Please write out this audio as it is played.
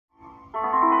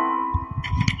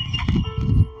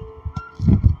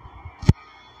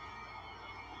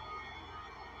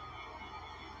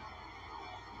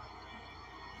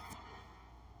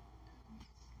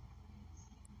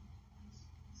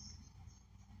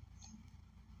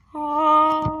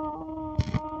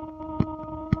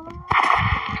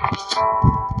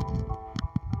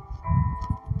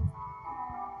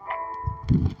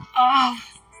Oh,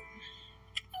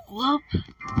 whoop.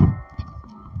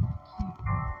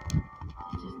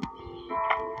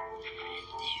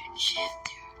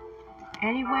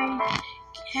 Anyway,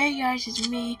 hey guys, it's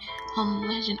me,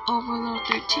 Legend Overlord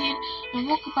 13, and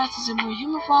welcome back to some more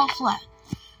Human Fall Flat.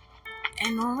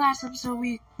 And in the last episode,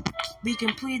 we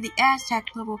completed the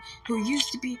Aztec level, who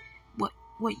used to be what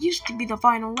used to be the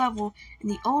final level in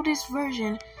the oldest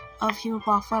version of Human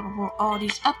Fall Flat before all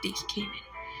these updates came in.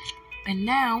 And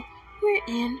now we're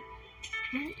in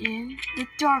the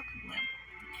dark level.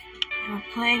 And we're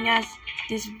playing as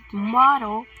this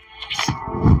model.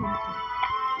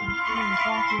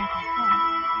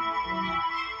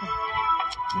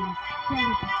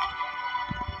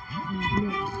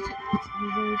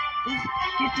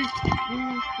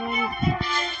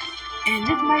 And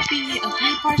this might be a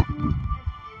 3-part series.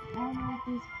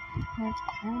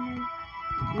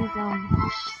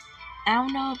 I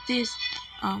don't know if this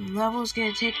level is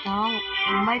gonna take long.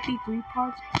 It might be 3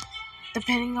 parts,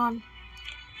 depending on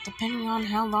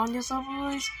how long this level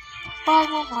is. But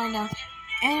we'll find out.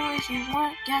 Anyways, if you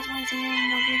guys want to see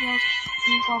more videos,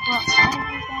 please pop up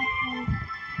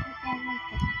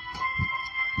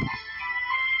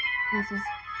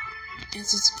and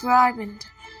subscribe and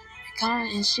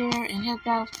comment and share and hit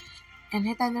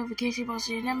that notification bell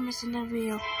so you never miss another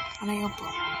video when I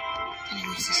upload.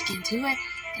 Anyways, let's get into it.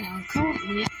 And I'm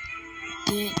currently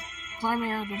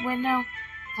climbing out the window,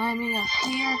 climbing up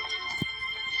here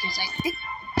because I think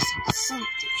it's something.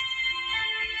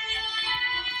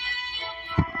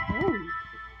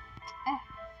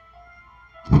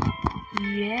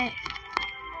 Yeah.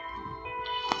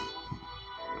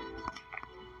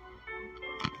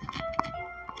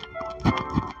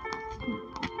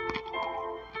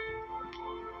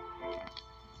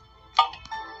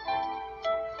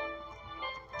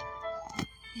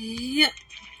 Yep.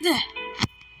 There.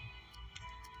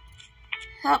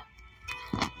 Up.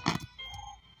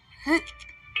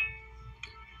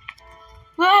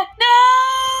 What? No!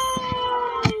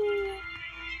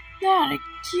 Not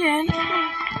again.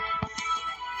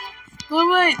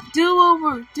 Alright, do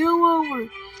over.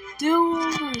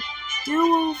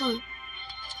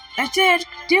 I said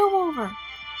do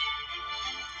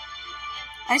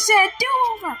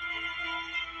over.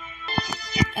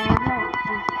 Alright,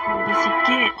 this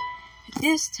again.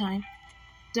 This time,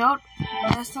 don't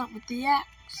mess up with the axe.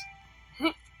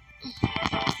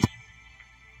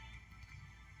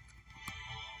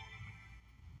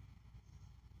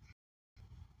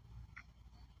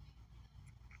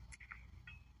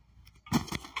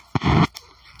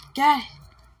 Guys,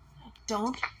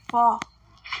 don't fall.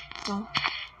 Don't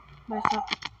mess up.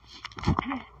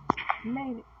 Yeah,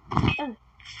 made it.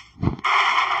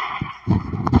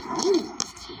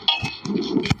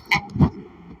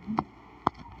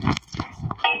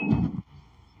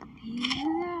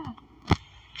 Yeah.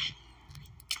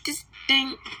 Get this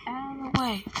thing out of the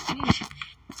way.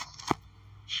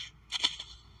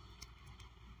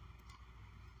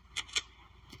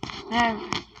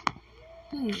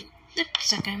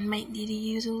 Looks like I might need to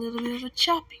use a little bit of a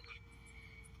chopping.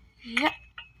 Yep.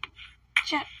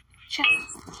 Chop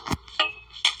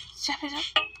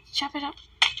it up.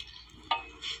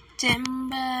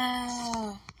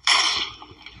 Timber.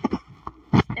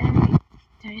 Hey,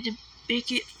 time to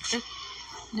bake it up.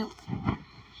 Nope.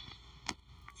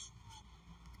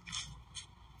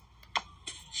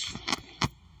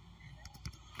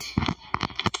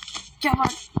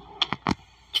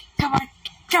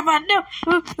 Come on, no!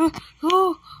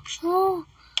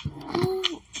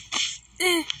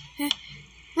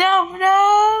 No!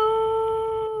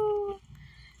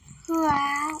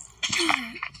 Wow.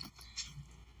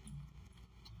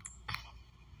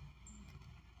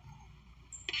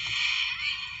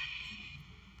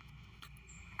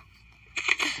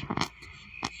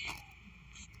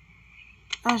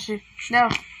 Oh shoot, no,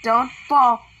 don't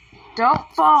fall.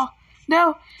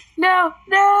 No!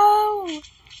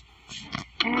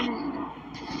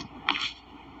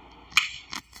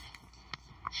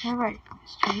 Alright,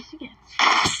 let's try this again.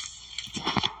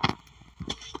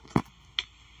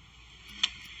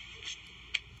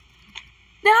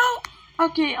 No!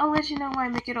 Okay, I'll let you know when I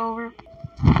make it over.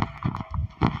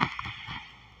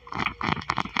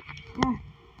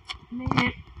 Made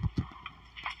it.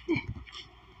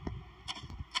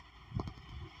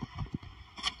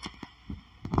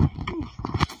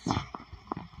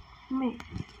 me.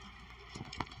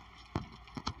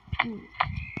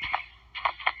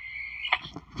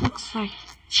 Looks like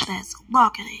that's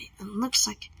blocking it. It looks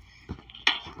like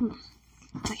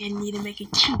I need to make a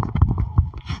key.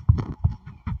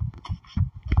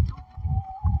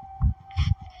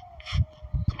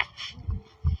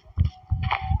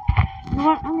 You know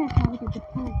what? I'm gonna try to get the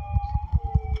point.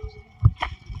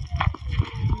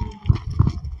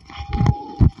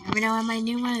 Never know, I might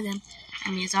need one of them.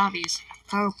 I mean, it's obvious.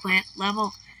 Power plant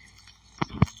level.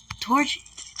 Torch,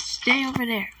 stay over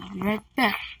there. I'll be right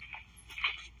back.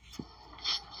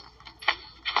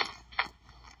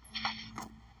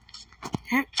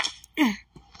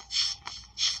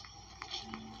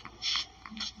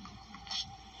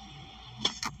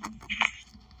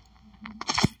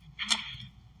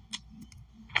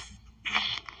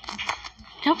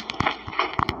 Nope.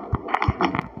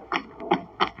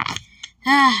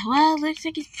 Well, looks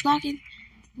like it's blocking.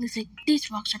 Looks like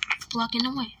these rocks are blocking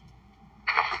the way.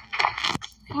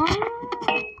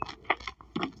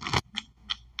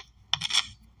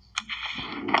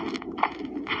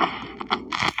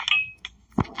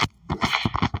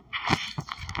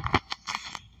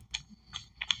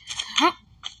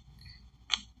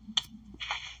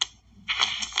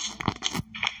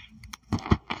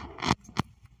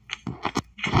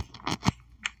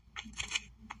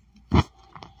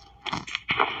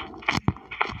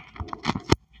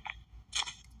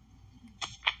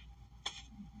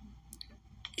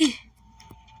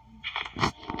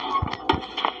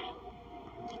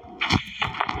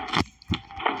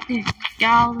 There,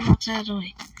 got all the rocks out of the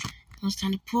way. Now it's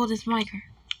time to pull this minecart.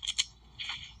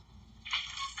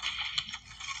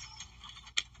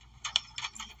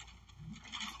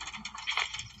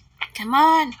 Come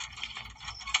on!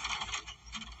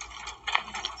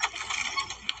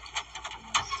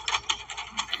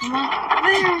 Come on,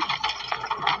 there!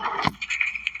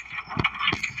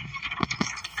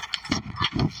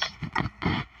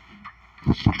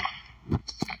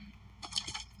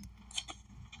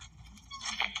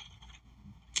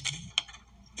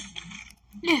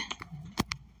 Yeah.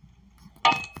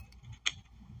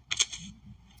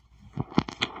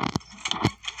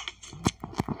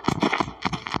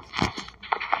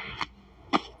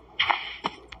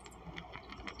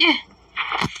 Yeah.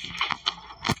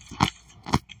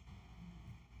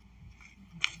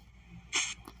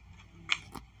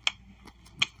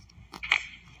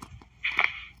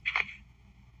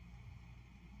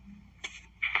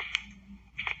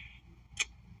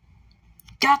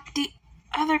 Got the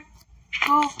other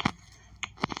goal.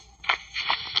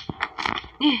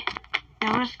 Yeah.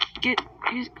 Now let's get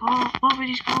his goal. Both of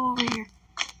these go over here.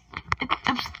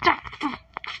 I'm stuck.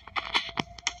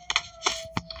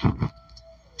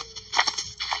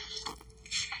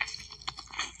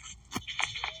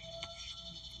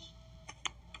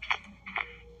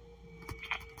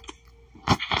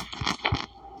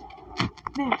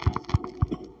 There.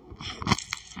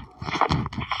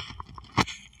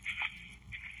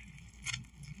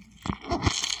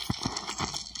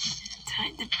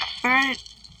 Time to burn it.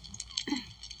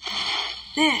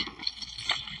 There.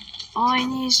 All I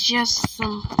need is just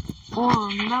some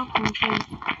oil, melting point,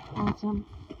 or some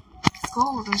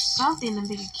gold or something to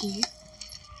make a key.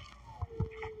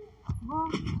 Well,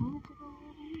 I need to go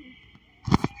over here.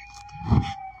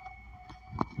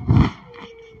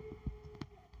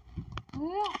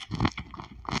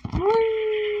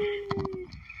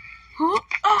 Oh,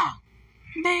 ah,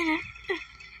 baby.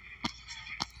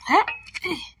 Help.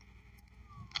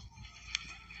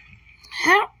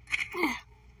 Help.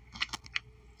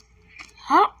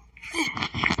 Help.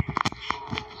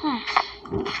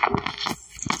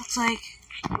 Looks like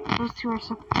those two are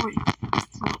supporting.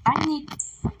 So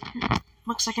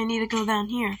looks like I need to go down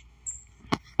here.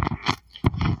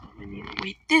 I need to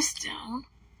weight this down.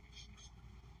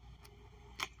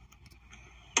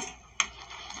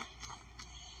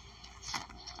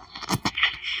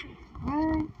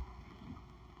 Right.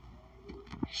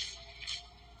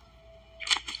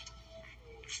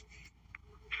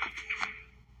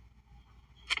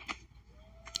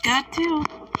 Got to.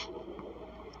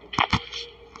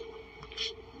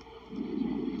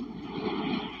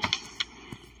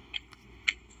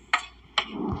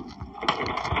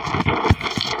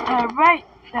 Alright,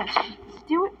 that should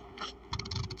do it.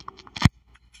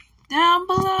 Down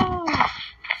below.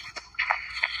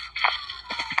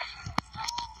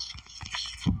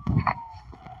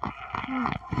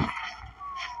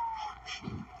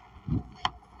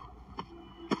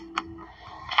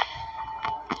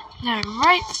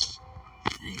 Alright.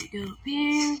 There you go,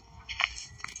 here.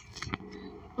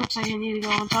 Looks like I need to go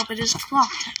on top of this clock.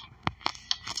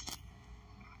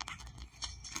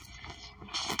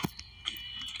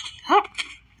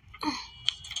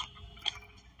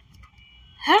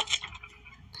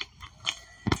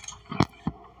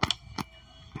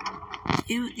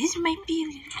 Ew, this might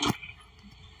be...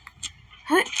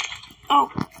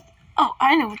 Oh,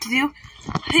 I know what to do.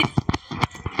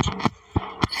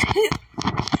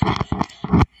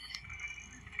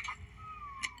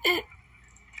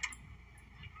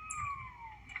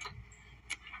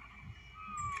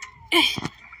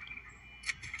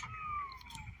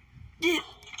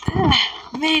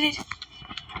 Made it.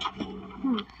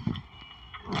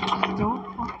 Don't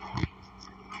fall.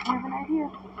 I have an idea.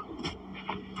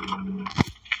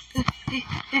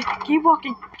 Keep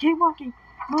walking. Keep walking.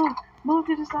 Move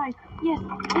to the side. Yes.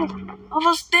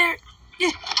 Almost there.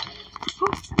 Yes.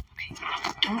 Okay.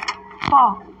 Don't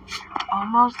fall.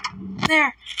 Almost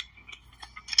there.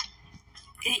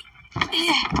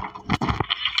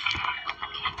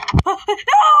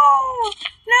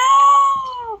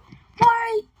 No!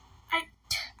 Why?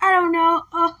 I don't know.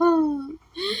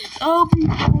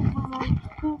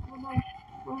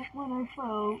 When I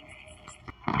fell.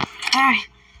 Alright,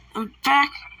 I'm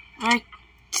back.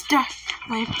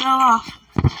 I fell off.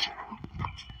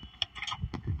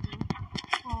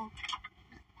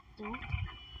 Don't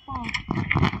fall.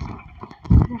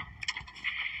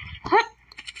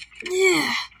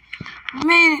 Yeah,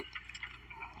 made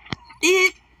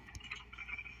it.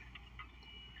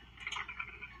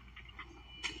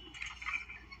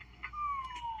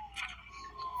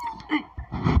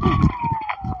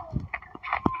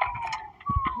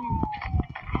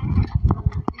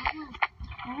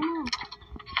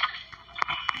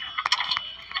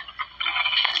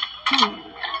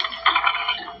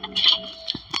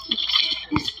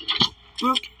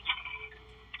 Broken.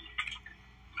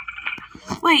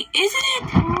 Wait, isn't it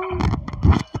time?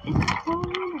 Is it time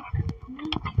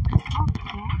to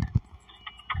make that?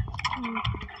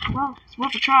 Well, it's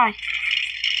worth a try.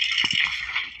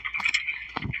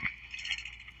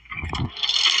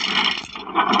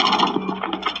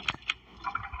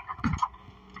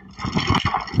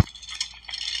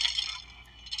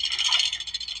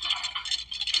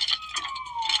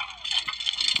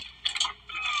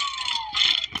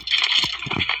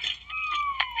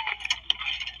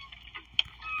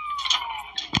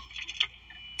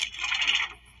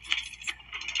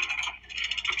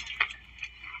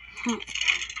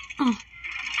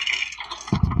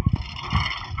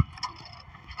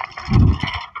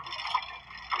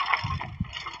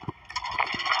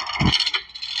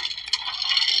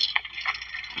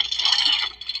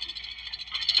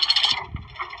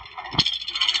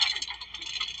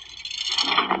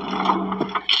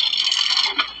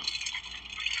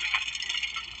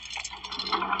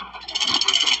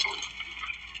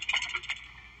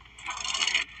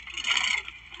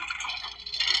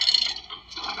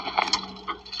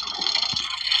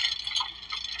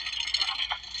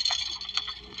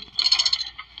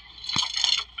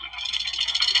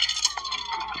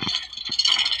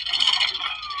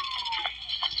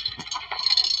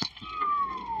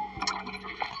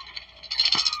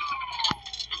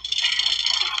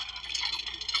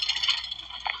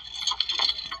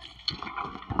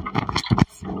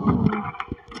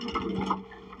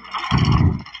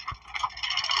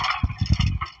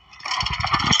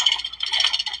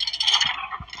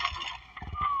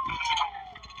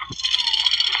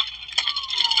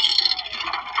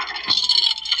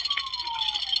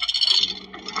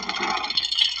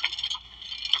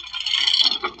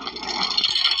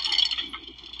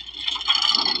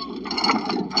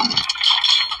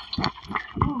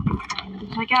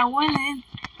 I got one in,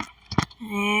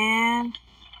 and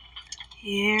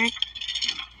here,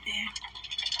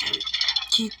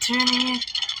 keep turning it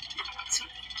to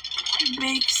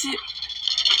makes it.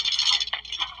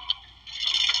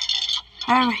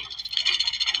 Alright,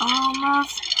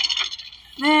 almost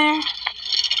there.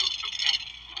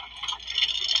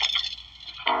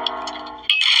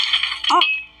 Oh,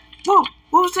 whoa,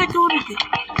 what was that going to do?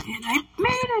 And I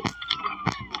made it!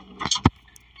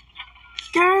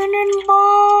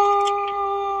 Cannonball!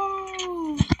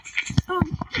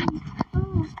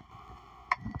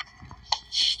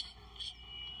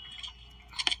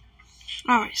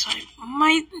 Alright, so I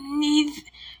might need...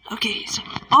 Okay, so...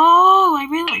 Oh, I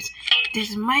realized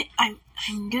this might... I'm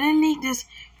gonna need this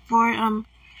for, to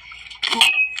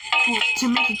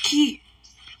make a key.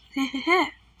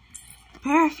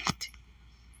 Perfect.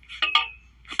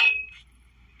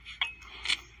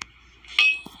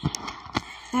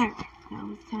 There. Now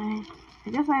it's time. I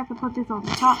guess I have to put this on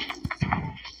the top.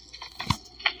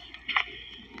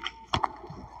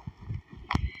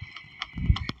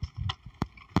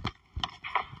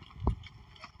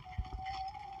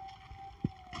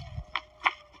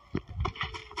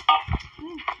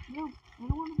 No, I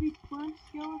don't want to be burnt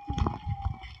skeleton.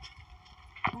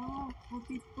 Oh, we'll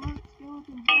be burnt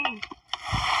skeleton bones.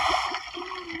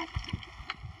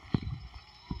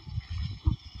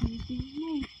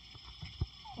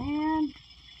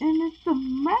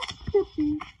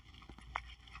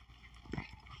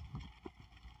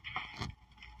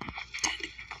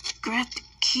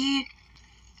 key.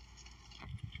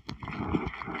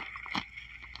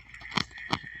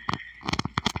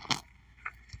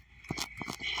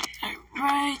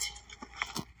 Alright.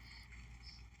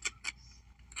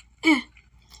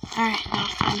 Alright, now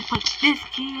it's time to put this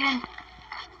key in.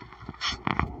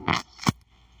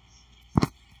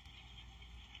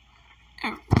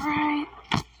 Alright.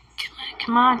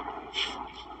 Come on.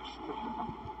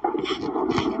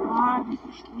 Come on. This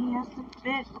key has to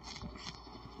fit.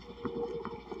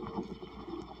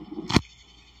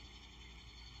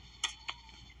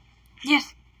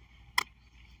 Yes.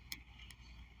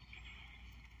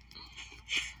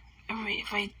 Alright,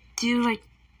 if I do like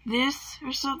this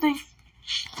or something.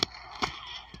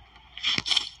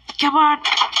 Come on.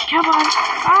 Come on.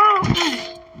 Oh!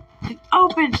 It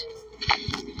opened.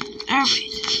 Alright.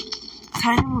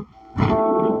 Time to move.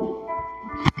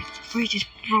 The bridge is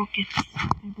broken.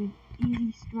 There's an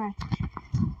easy stretch.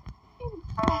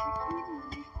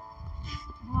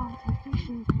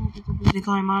 To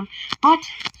climb on, but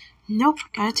nope,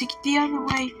 gotta take it the other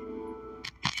way.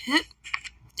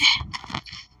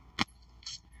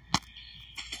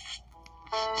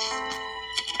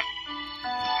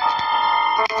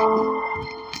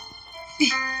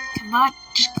 Come on,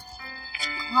 just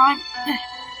climb.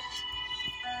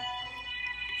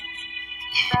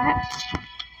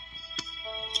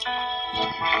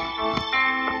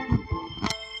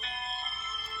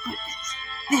 What is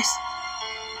this?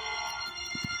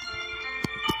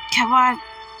 Come on.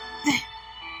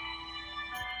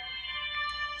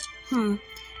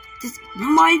 This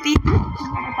might be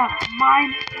about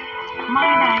mine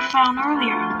that I found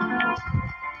earlier. Yeah,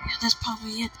 that's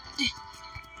probably it.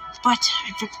 But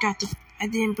I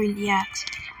didn't bring the axe.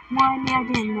 Why me? I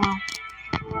didn't know.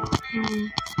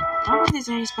 I don't think there's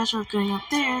any special going up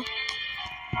there.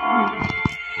 A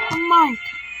mic.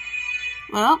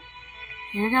 Well,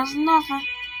 here goes nothing.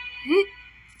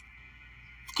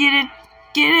 Get in.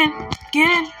 Get in! Get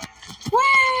in!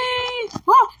 Whee!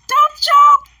 Whoa! Don't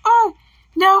jump! Oh!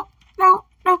 No! No!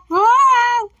 No!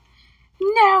 Oh!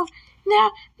 No!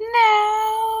 No! No!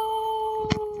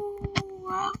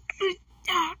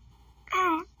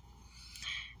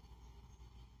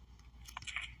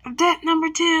 Debt number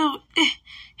 2.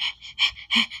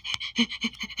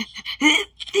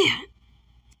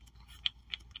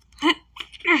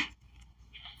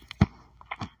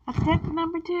 Attempt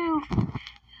number 2.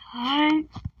 Yeah.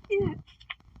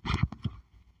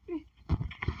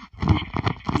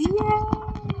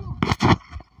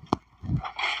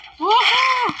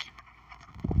 Woohoo!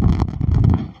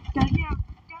 Gotta get out.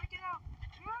 Gotta get out.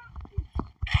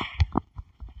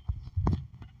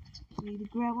 Need to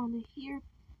grab onto here.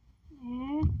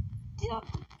 And no!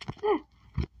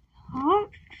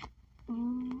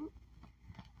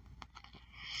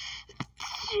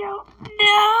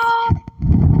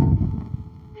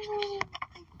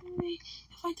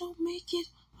 If I don't make it,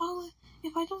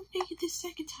 if I don't make it this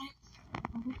second time,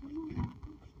 I'll let you know.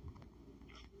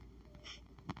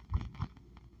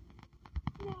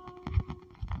 No!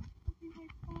 I'll be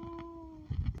right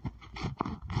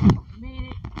back. Made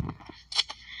it.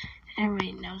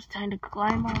 Alright, now it's time to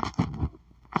climb up.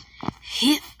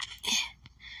 Hit.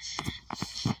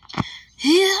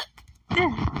 Hit.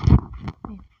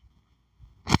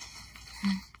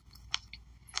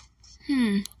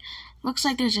 Looks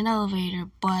like there's an elevator,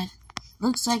 but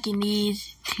looks like it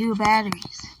needs 2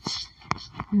 batteries.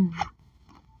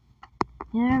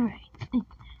 Alright.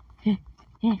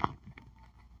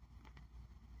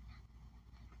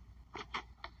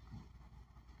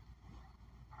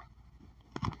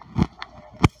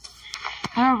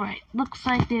 Alright, looks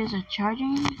like there's a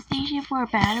charging station for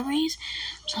batteries,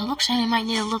 so it looks like I might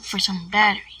need to look for some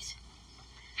batteries.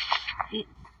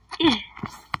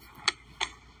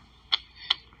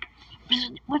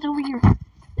 What's over here?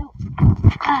 No.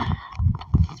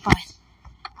 It's fine.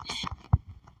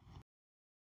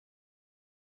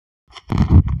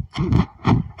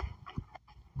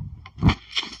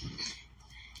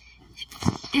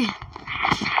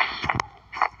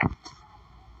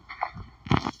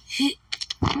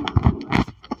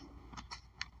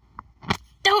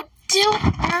 Don't do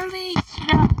it early.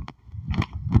 No.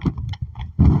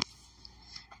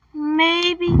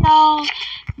 Maybe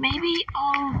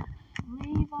I'll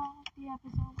leave off the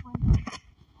episode when I'm done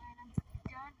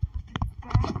with the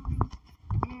batteries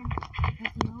and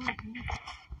with the elevator.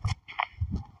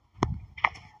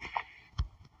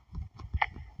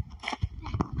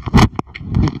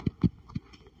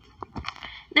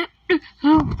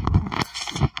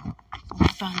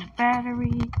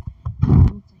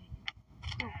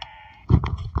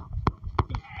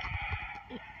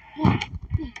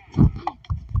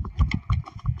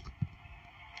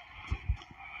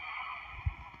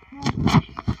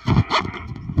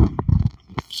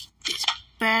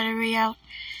 battery out.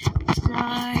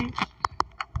 Side.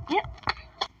 Yep.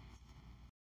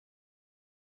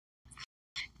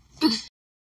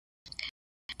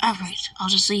 Alright, I'll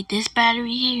just leave this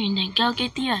battery here and then go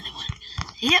get the other one.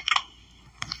 Yep.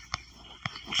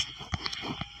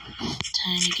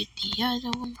 Time to get the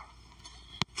other one.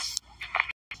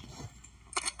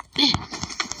 Yep.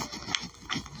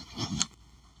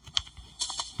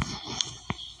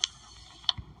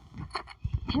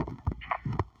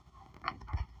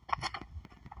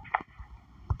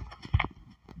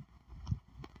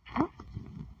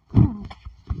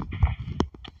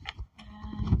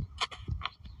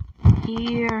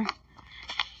 Here.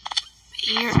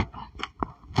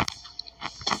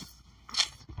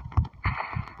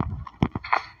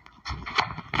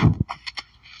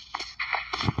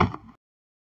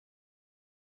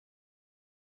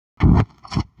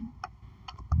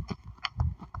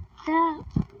 That.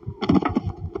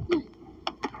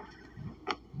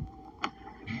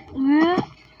 Yeah.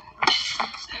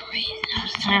 Alright, now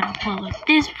it's time to pull up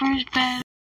this first battery.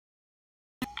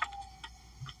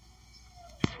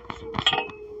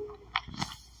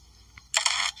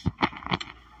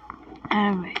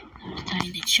 Alright, now it's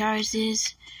time to charge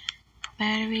this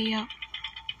battery up.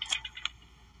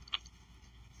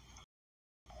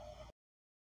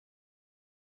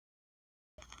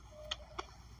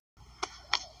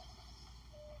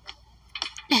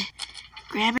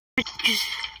 Grab it.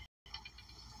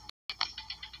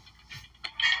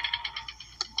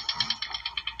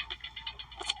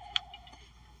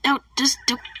 No, just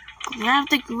don't grab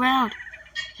the ground.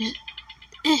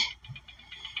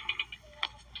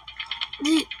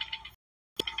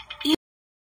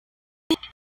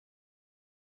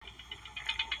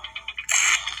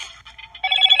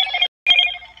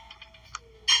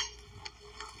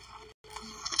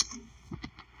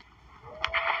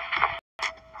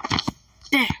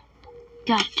 There.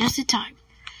 Got it just in time.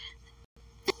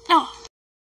 Oh.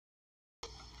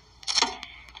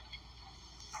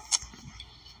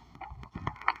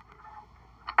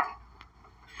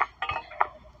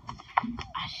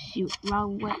 Shoot,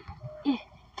 wrong way.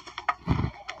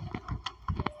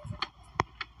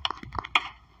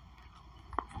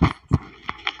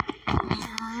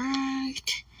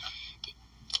 Alright.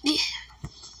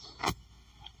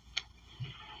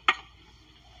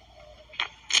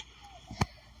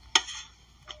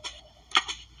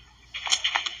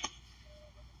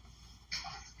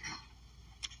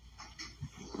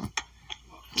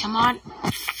 Come on,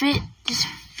 fit, just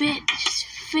fit, just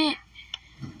fit.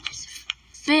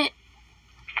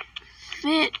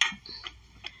 Fit.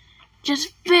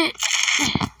 Just fit.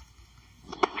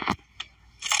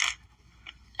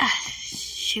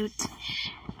 Shoot.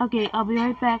 Okay, I'll be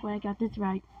right back when I got this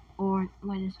right, or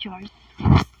when it's charged.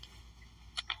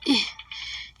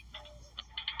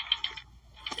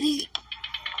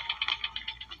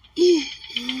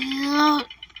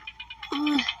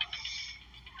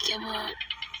 Come on.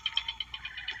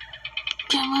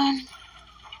 Come on.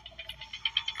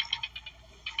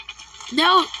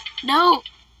 No. No.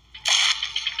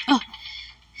 Oh.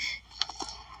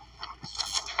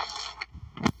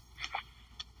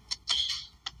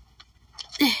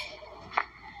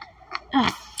 Oh.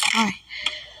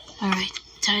 Alright.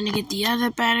 Time to get the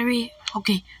other battery.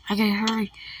 Okay, I gotta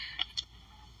hurry.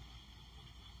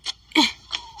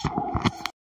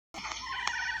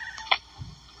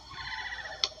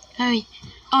 Hurry.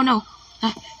 Oh no.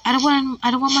 I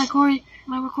don't want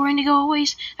my recording to go away.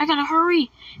 I gotta hurry.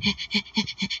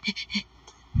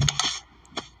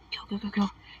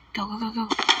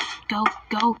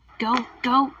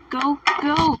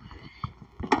 Go.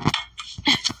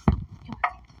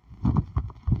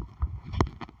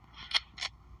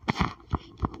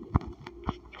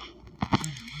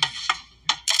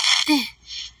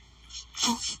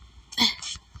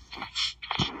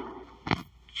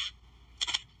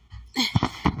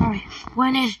 Alright,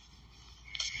 one in.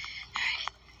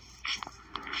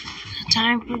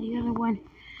 Time for the other one.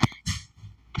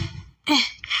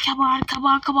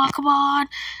 Come on.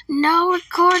 No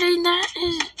recording, that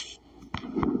is...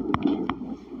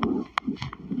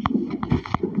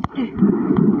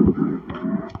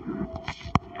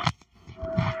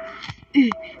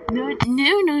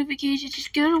 No notification,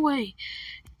 just get away.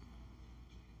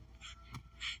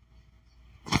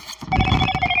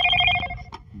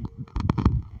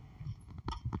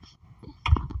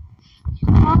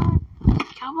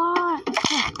 Come on.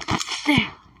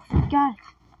 There. Got it.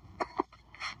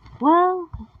 Well,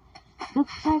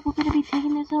 looks like we're gonna be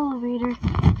taking this elevator.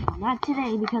 Well, not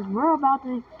today, because we're about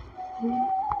to be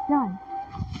done.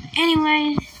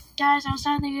 Anyway, guys, I'm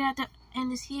starting to have to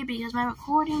end this here because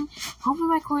hopefully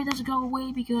my recording doesn't go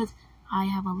away because I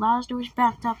have a lot of storage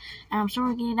backed up, and I'm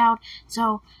sorting it out.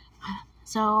 So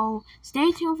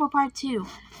stay tuned for part 2.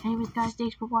 Anyways, guys,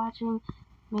 thanks for watching.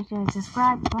 Make sure to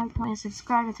subscribe, like, comment, and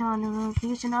subscribe, and turn on the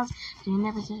notification bells so you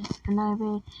never miss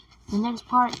the next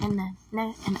part and the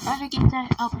other games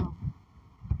that I upload.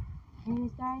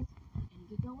 Anyways, guys, gotta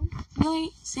get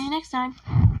going. See you next time.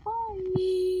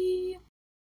 Bye.